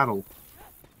final battle.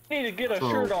 Need to get a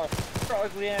shirt on. Your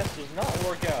ugly ass does not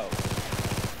work out.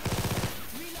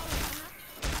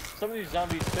 Some of these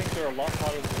zombies think they're a lot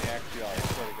hotter than they actually are, I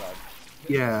swear to God.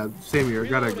 Yeah, same here,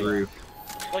 gotta agree.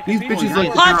 Like These people bitches are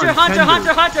like Hunter!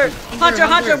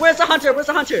 Where's the hunter? Where's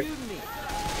the hunter?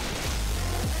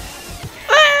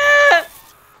 Ah!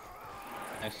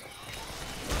 Nice.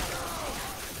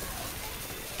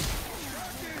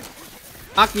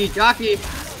 Jockey! I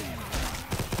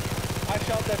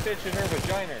shot that bitch in her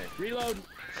vagina. Reload.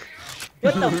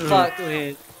 What the fuck,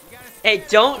 man? Hey,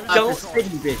 don't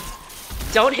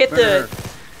hit the.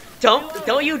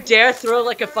 Don't you dare throw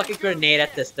like a fucking grenade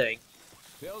at this thing.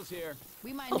 Bill's here.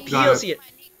 We might Oh, need Peel's here.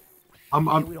 We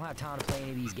don't have time to play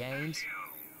any of these games.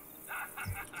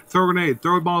 Throw a grenade,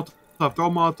 throw a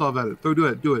Molotov at it.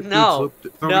 Do it. No.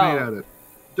 Throw a grenade at it.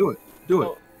 Do it.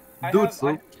 So, I Do it, have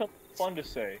Sloop. something fun to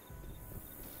say.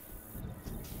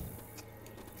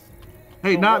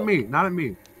 Hey, So not what-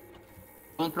 me.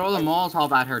 Don't throw the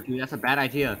Molotov at her, dude. That's a bad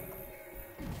idea.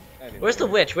 Anyway. Where's the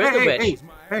witch? Where's the witch?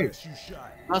 Hey.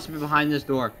 Must be behind this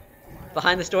door.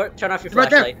 Behind this door? Turn off your Right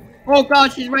there. flashlight. Oh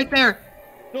god, she's right there.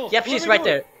 No, Yep, let she's me right do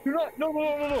there. it. Do not.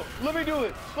 No. Let me do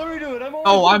it.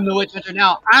 Oh, I'm the witch hunter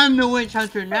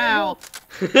now.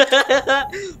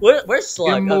 Where's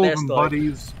Slug? Get Oh, there's moving, Slug.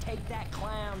 buddies. Take that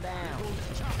clown down.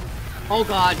 Oh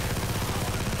god.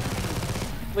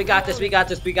 We got this.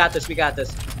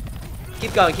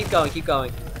 Keep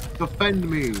going. Defend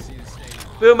me.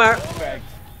 Boomer. Bag.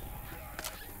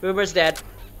 Boomer's dead.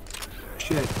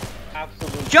 Shit.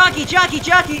 Absolutely.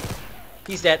 Jockey!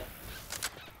 He's dead.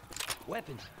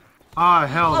 Weapons. Ah,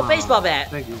 hell Oh, no. baseball bat.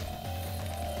 Thank you.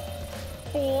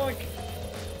 Boink.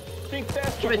 Think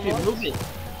fast, Move it, move it.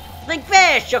 Think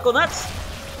fast, Chuckle Nuts.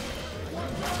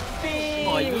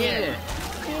 Oh yeah.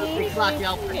 Big blocky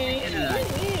out for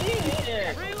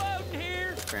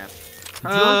crap. Do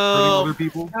you like hurting other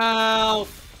people? Help!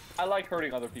 I like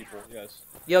hurting other people. Yes.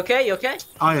 You okay?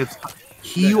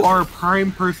 You are a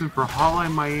prime person for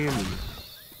Hotline Miami.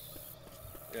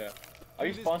 Yeah. Are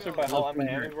you sponsored by Hotline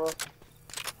Miami, bro?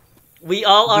 We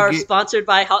all The are ga- sponsored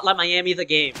by Hotline Miami, the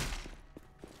game.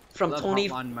 From Love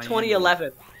 2011 Hotline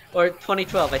Miami. or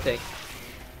 2012, I think.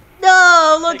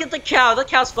 No, look at the cow. The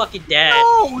cow's fucking dead.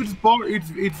 No, it's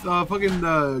fucking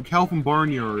the cow from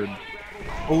Barnyard.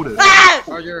 Otis. Ah!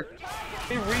 Charger.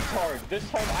 Hey, retard. This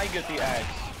time I get the axe.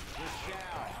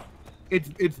 It's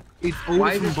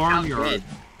Why Otis is from this cow Barnyard. dead?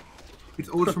 It's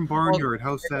Otis from Barnyard.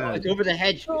 How sad. It's over the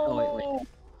hedge. Oh wait.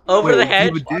 Over the Wait,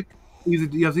 hedge. Does he have a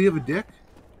dick? Does he have a dick?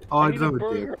 Oh, I he need doesn't a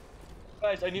have a dick. burger.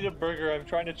 Guys, I need a burger. I'm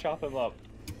trying to chop him up.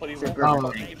 But he's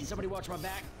not. Hey, can somebody watch my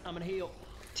back? I'm gonna heal.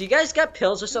 Do you guys got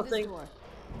pills or this something? door.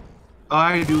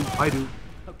 I do.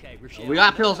 Okay, Rochelle. We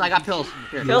got pills. I got pills.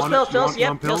 Here. Pills. want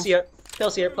Yep, pills pills?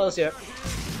 here. Pills here.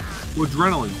 Well,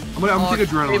 adrenaline. I'm gonna take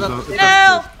adrenaline save up, though. save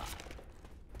Help!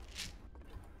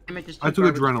 I took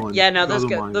adrenaline. Yeah, no, those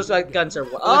guns are.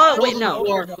 Oh wait, no.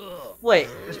 Wait.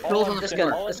 Pills on the This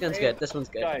floor. gun's good. This one's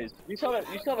good. Guys, you saw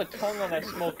the tongue on that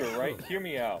smoker, right? Hear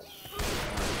me out.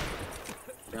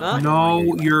 Huh?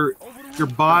 No, your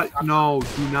bot. No,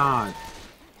 do not.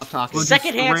 I'm talking. Well,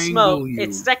 Secondhand strangle smoke. you.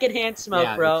 It's secondhand smoke,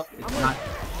 Yeah, bro. it's not-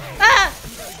 Ah!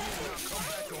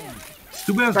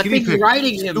 Stupid ass That guinea thing's pig.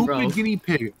 riding him, Stupid bro. guinea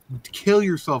pig. Kill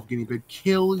yourself, guinea pig.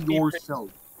 Kill yourself.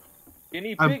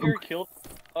 Guinea I'm- pig or killed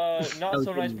not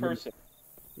so nice person.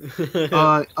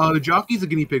 The jockey's a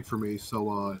guinea pig for me,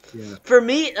 so yeah. For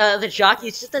me, the jockey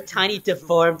is just a tiny,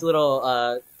 deformed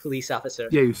little police officer.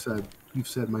 Yeah, you've said,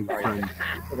 my friend.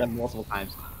 I've said that multiple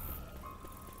times.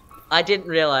 I didn't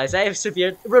realize I have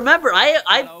severe. Remember, I'm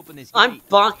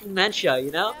bonk dementia,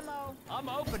 you know. Ammo. I'm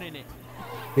opening it.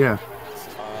 Yeah.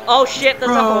 Oh shit,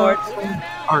 there's a horde.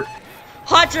 Alright,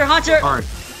 Hunter! alright.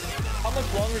 How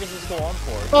much longer does this go on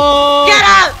for? Oh! Get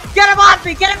him! Get him off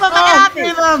me! Get him off me!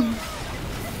 him!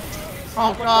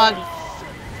 Oh god!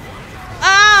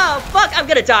 Oh fuck! I'm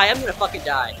gonna die. I'm gonna fucking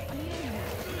die.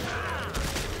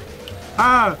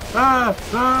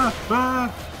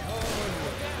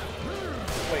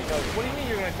 Wait, no, what do you mean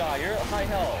you're gonna die? You're at high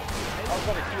health. I was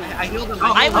about to heal you. I healed him.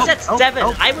 I was at help, 7.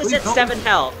 help, I was please at help 7 me.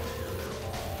 health.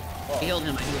 I healed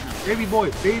him. Baby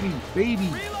boy, baby.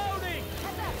 Reloading.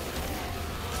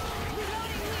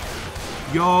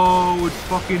 Yo, it's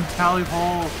fucking Tally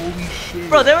Hall. Holy shit.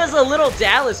 Bro, there was a little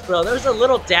Dallas, bro. There was a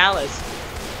little Dallas.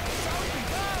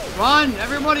 Run!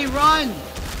 Everybody run!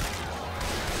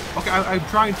 Okay, I'm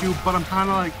trying to, but I'm kind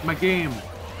of like my game.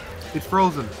 It's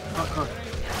frozen.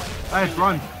 Lads,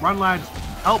 run, lads!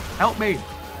 Help me!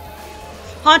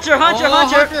 Hunter!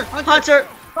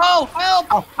 Oh, help!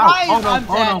 Oh, Guys, oh no! I'm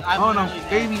Oh dead. no! I'm Oh no! literally dead.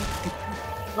 Baby!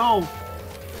 No!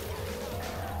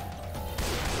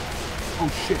 Oh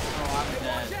shit! Oh, I'm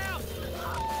dead.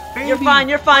 Baby. You're fine.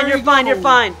 Where you go?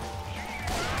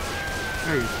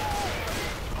 Hey,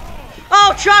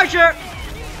 Oh, Charger!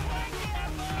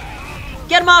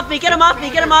 Get him off me! Get him off me!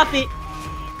 Get him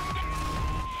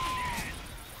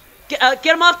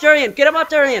off Durian! Get him off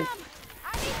Durian!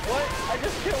 What? I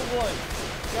just killed one.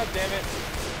 God damn it.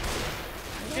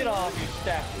 Get off, you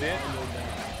staff bitch.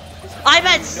 I'm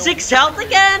at 6 health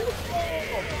again?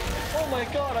 Oh my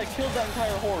god, I killed that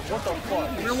entire horse. What the fuck?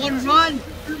 Everyone run!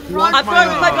 Run! I'm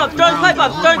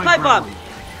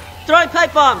throwing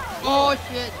pipe bomb! Oh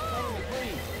shit!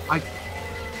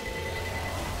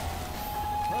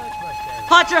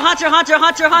 Hunter! Hunter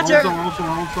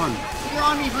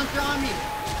on me! Hunter on me!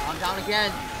 I'm down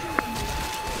again.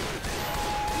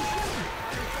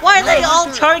 Why are they all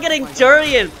targeting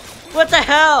Durian? What the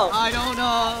hell? I don't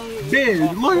know.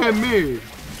 Dude, look at me!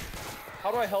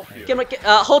 How do I help you?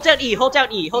 Hold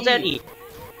down E.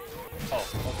 Oh,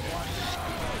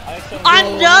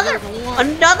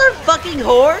 okay. Another fucking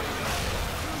horde?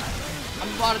 I'm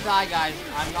about to die, guys.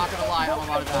 I'm not gonna lie. I'm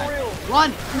about to die.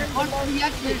 Run! Run for the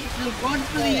exit! Just run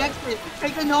for the exit!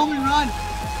 Take the gnome and run!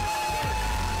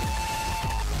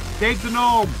 Take the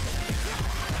gnome!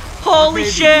 Holy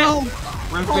Baby. shit! No!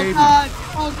 Where's Oh baby? god!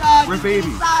 Oh god! Where's He's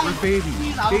baby? inside. Where's baby?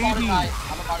 Please, I'm about to Baby. die.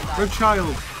 I'm about to die. Where's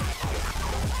child?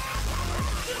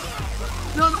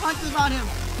 No, the hunter's on him!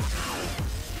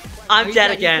 I'm He's dead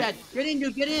he's again. dead. Get in,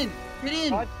 dude! Get in! Get in!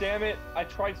 God damn it, I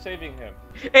tried saving him.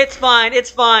 It's fine.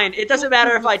 It doesn't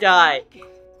matter if I die. We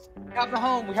have the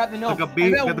home. We have the gnome. Got the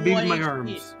baby I'm at in my 1 HP.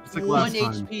 arms. It's like 1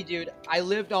 last time. HP, dude. I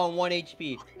lived on 1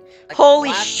 HP. Like, Holy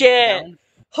last shit. down.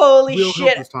 Holy We'll help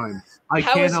shit! this time. I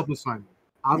How can't is- help this time.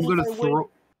 I'm gonna throw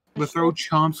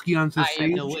Chomsky onto the I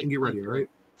stage know it. and get ready, alright?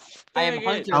 I am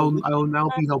Hunter. I will now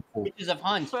be helpful. Witches of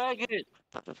Hunt. The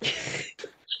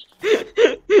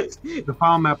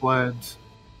final map, lads.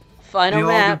 Final They all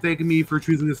can map. thank me for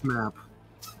choosing this map.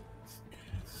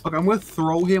 Okay, I'm gonna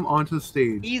throw him onto the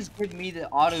stage. Please give me the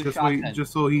auto Just shotgun.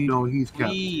 so he know he's kept.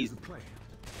 Please.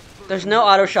 There's no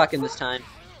auto shotgun this time.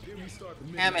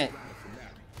 Damn it.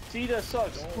 Sita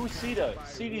sucks. Who's Sita?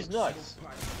 Cita's nuts.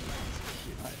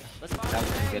 That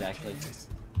was pretty good, actually.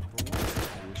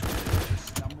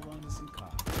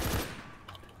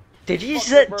 Did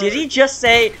he just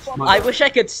say, I wish I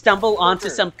could stumble onto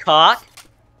some cock?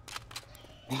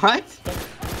 What?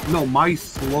 No, my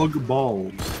slug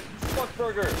balls. Fuck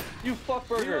burger. You fuck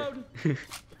burger.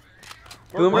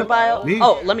 Boomer bile? Me?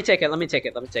 Oh, let me take it.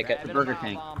 The Burger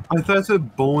King. I thought it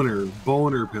said boner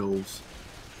pills.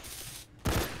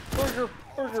 Burger.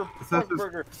 Fuck this-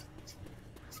 burger.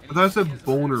 I thought it said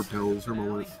boner pills for a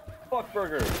moment. Fuck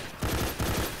burger.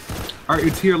 Alright,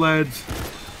 it's here, lads.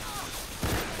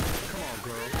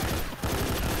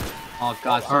 Oh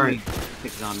god, so Alright. many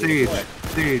sticks on me.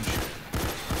 Stage.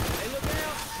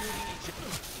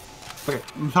 Okay,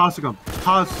 I'm tossing them.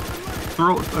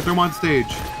 Throw him on stage.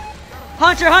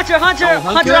 Hunter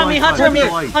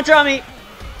on me.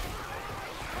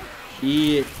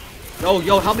 Shit.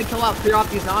 Yo, help me clear off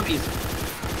these zombies.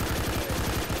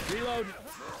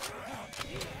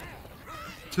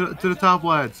 To the top,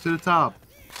 lads. To the top.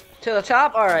 To the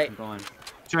top? Alright. I'm going.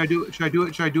 Should I do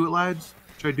it, lads?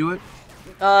 Should I do it?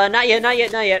 Not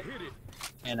yet.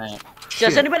 And I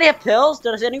Does anybody have pills?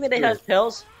 Does anybody have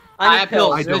pills? I need have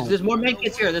pills. I don't. There's more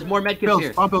medkits here. Pills.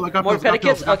 here. I got More pills. I got pills.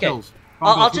 medikits? I got Okay. pills.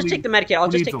 I'll Who just take the medkit.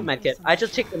 I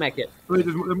just take the medkit. Wait,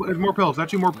 there's more pills.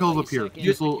 Actually, more pills up here.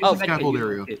 This little Oh, scaffold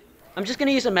area. I'm just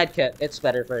gonna use a medkit. It's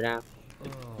better for now.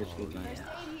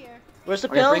 Where's the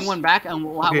Okay, pills? bring one back and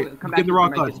we'll Okay, come back begin to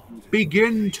rock more us. medkits.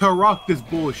 Begin to rock this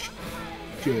bullshit.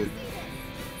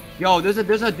 Yo, there's a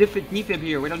different defib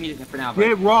here. We don't need it for now. But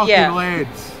Get rocking, Yeah.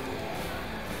 lads.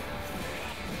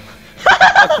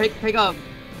 pick up.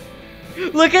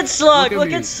 Look at Slug. Look at Look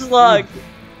me. at Slug.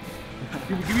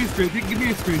 Give me a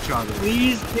screenshot of it.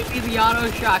 Please give me the auto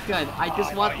shotgun. I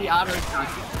just want the auto shotgun.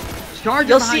 Charge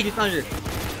You'll behind see- you, Thunder.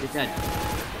 He's dead.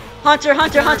 Hunter.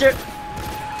 Got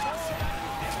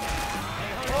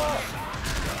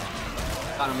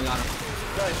him. We got him.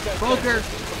 Guys, Poker.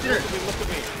 Sure. look at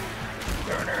me.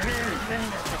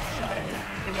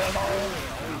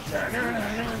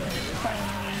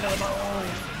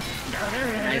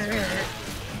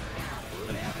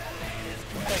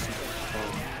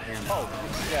 Oh,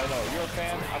 yeah, no, you're a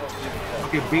fan. I don't believe it.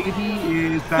 Okay,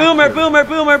 baby is back Boomer, here. boomer,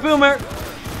 boomer, boomer.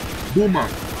 Boomer.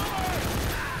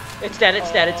 It's dead,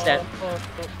 it's dead, it's dead.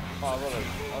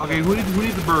 Okay, who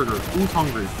needs a burger? Who's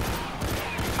hungry?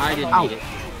 I didn't Ow. need it.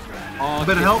 Oh,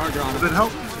 Better shit, help. charger on him. Better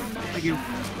help. Thank you.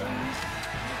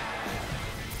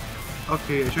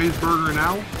 Okay, should I use burger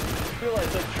now? I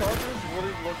realize that chargers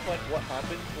really look like what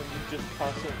happens when you just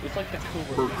toss it. It's like the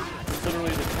Goober. It's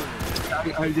literally the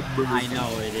Goober. I did burger. I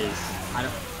know it is. I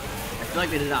feel like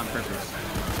they did it on purpose.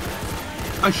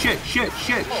 Oh shit! Sure.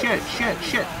 Shit! Oh,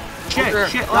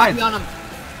 Guys, we got him.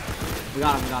 We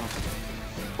got him.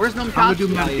 Where's Gnome I'm gonna do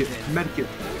Chomsky? medkit.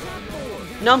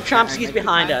 Noam Chomsky's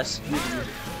behind us.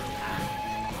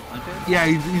 Yeah,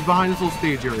 he's behind this little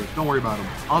stage area. Don't worry about him.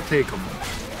 I'll take him.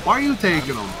 Why are you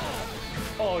taking him?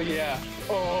 Oh, yeah.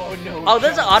 Oh, no. Oh,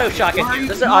 there's an auto shotgun here.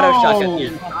 There's an No. auto shotgun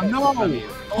here. No!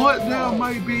 Put down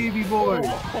my baby boy!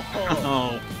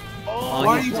 Oh.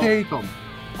 Why do you take him?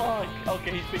 Fuck.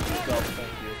 Okay, he's picking himself. Thank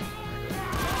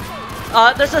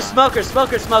you. There's a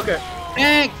smoker.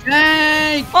 Tank!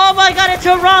 Tank! Oh my god, it's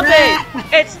Harambe!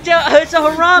 It's a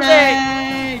Harambe!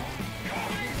 Tank!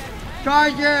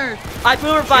 Charger! I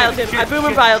boomer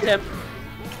biled him.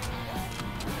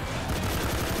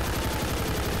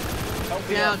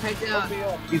 Down, take down.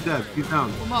 He's dead. He's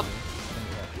down. Come up.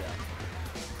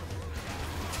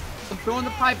 I'm throwing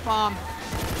the pipe bomb.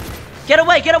 Get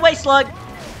away, Slug!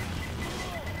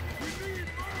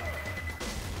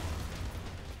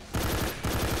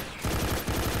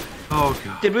 Oh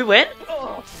god. Did we win?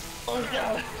 Oh,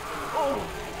 God. Oh.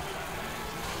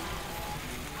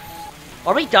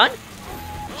 Are we done?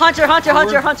 Hunter!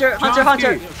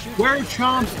 Chomsky! Where's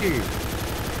Chomsky?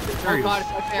 Oh god,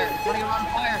 it's right there. It's running around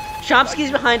fire.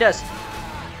 Chomsky's behind us.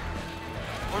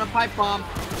 On a pipe bomb.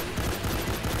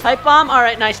 Pipe bomb?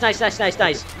 Alright, nice. He's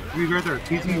right there.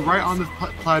 He's right on this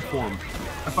platform.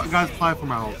 I got his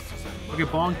platform out. Okay,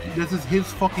 Bonk, this is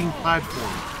his fucking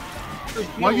platform.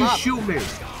 Why'd you shoot me?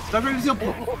 Stop trying to steal.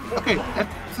 Okay,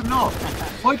 that's enough.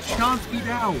 Put Chomsky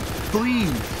down,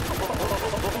 please.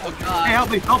 Oh god.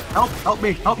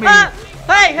 Hey, help me. Ah!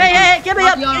 Hey, get me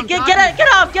up!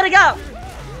 Get up!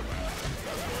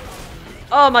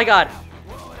 Oh my god.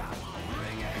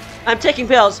 I'm taking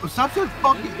pills. Stop that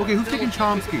fucking. Okay, who's taking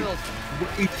Chomsky?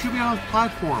 He should be on his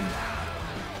platform.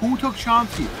 Who took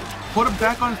Chomsky? Put him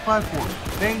back on his platform.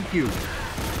 Thank you.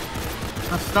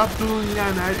 Now stop doing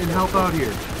that and help out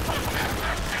here.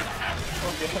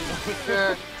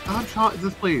 Stop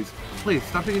this, please. Please,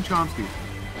 stop taking Chomsky.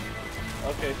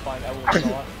 Okay, fine. I will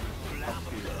not.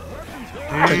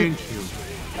 Thank you.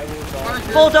 I will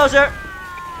not. Bulldozer!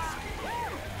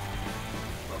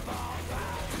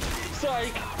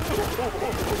 Psych!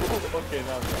 Okay,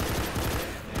 now I'm done.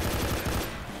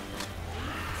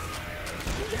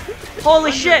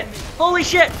 Holy shit!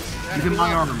 He's in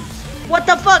my arms. What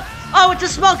the fuck? Oh, it's a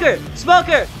smoker!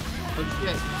 Oh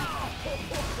shit.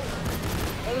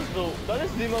 That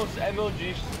is the most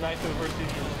MLG sniper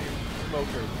versus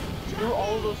smoker. Screw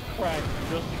all of those cracks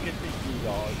just to get the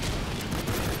dog.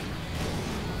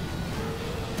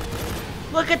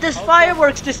 Look at this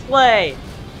fireworks display!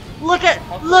 Look at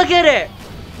it!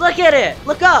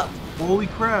 Look up! Holy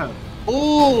crap.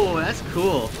 Oh, that's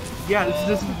cool. Yeah,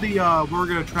 this is the we're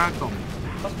gonna track them.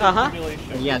 Uh-huh.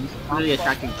 Yeah, this is really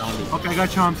attracting zombies. Okay, I got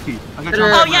Chomsky.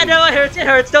 Oh yeah, no, it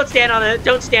hurts. Don't stand on it.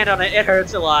 It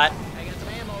hurts a lot.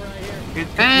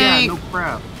 Yeah, no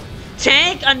crap.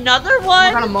 Tank, another You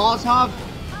got a one? Molotov?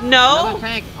 No? Another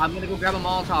tank. I'm gonna go grab a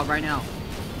Molotov right now.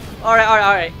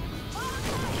 Alright.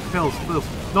 Pills.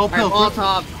 No Alright, pills.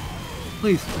 Molotov.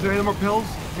 Please, is there any more pills?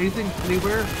 Anything?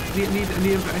 Anywhere? I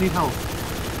need help.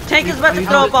 Tank is about to Please,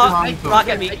 throw a please, rock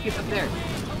at me. Take up there.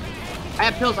 I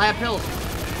have pills.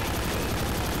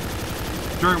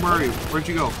 Jerry, where are you? Where'd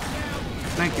you go?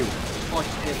 Thank you. Oh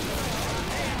shit.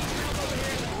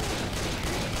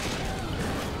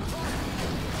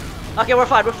 Okay, we're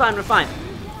fine.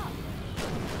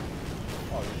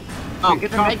 Oh,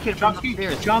 get the med kit from Chomsky,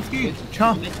 upstairs.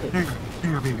 Chomsky.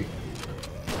 Here, baby.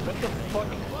 What the fuck?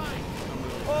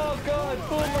 Oh god,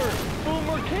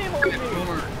 Boomer came on me!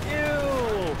 Boomer.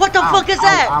 Ew! What the fuck is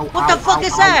that? What the fuck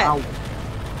is that?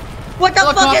 What the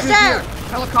fuck is that?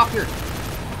 Helicopter.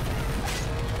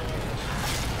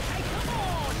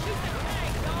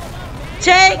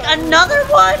 Tank, another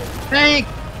one? Tank.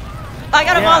 I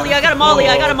got a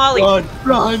molly. Run.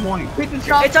 Pick the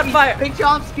Chomsky. It's on fire. Pick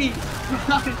Chomsky.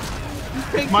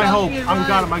 Pick My hope. Chomsky and I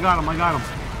run. got him.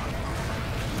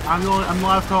 I'm the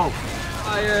last hope.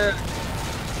 Fire.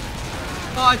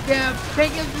 Oh damn.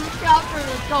 Take him to the helicopter.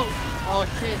 Let's go. Oh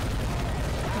shit.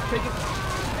 Take it.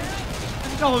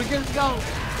 Let's go.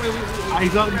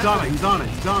 He's on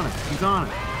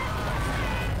it.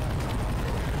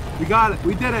 We got it.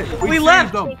 We did it. We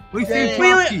left. Them. We saved We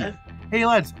Chomsky. Hey,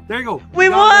 lads. There you go. We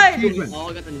got won. an achievement. We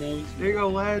all got the nose. There you go,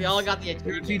 lads. We all got the There's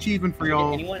the achievement. achievement for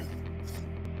y'all. Anyone?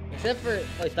 Except for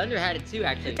Thunder had it too,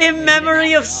 actually. In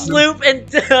memory of Sloop and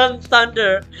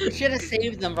Thunder. We should have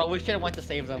saved them, bro. We should have went to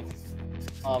save them.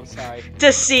 Oh, I'm sorry.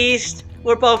 Deceased.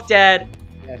 We're both dead.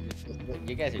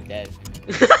 You guys are dead.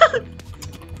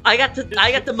 I got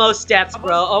the most steps,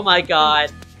 bro. Oh my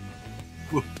god.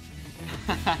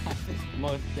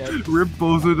 Most dead. Rip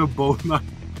Bozo to both, not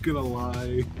gonna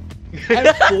lie. I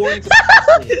have 4 in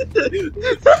capacity.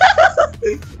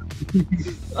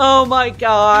 Oh my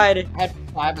god. I have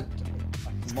 5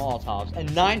 Molotovs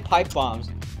and 9 pipe bombs.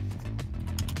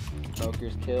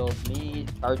 Joker's killed, me,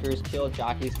 Archer's killed,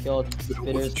 Jockey's killed,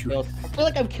 Spitter's killed. I feel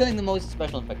like I'm killing the most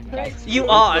special infected guys. You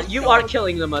are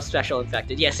killing the most special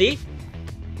infected. Yeah, see?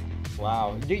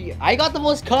 Wow. Dude, I got the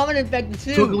most common infected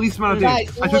too. Took the least amount of damage.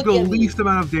 Guys, I took the look at me. least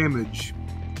amount of damage.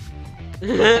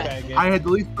 I had the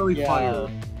least friendly fire.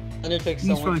 Thunder took so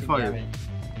Least much friendly fire. damage.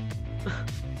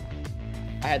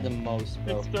 I had the most,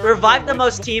 bro. Revive the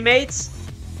most teammates.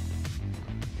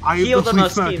 I had Heal the the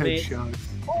least most amount of teammates. headshots.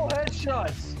 Oh,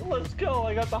 headshots! Let's go!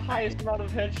 I got the highest amount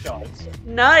of headshots.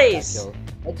 Nice.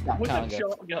 Let's not With count a it.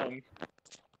 shotgun.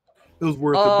 It was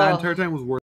worth it. That entire time was worth it.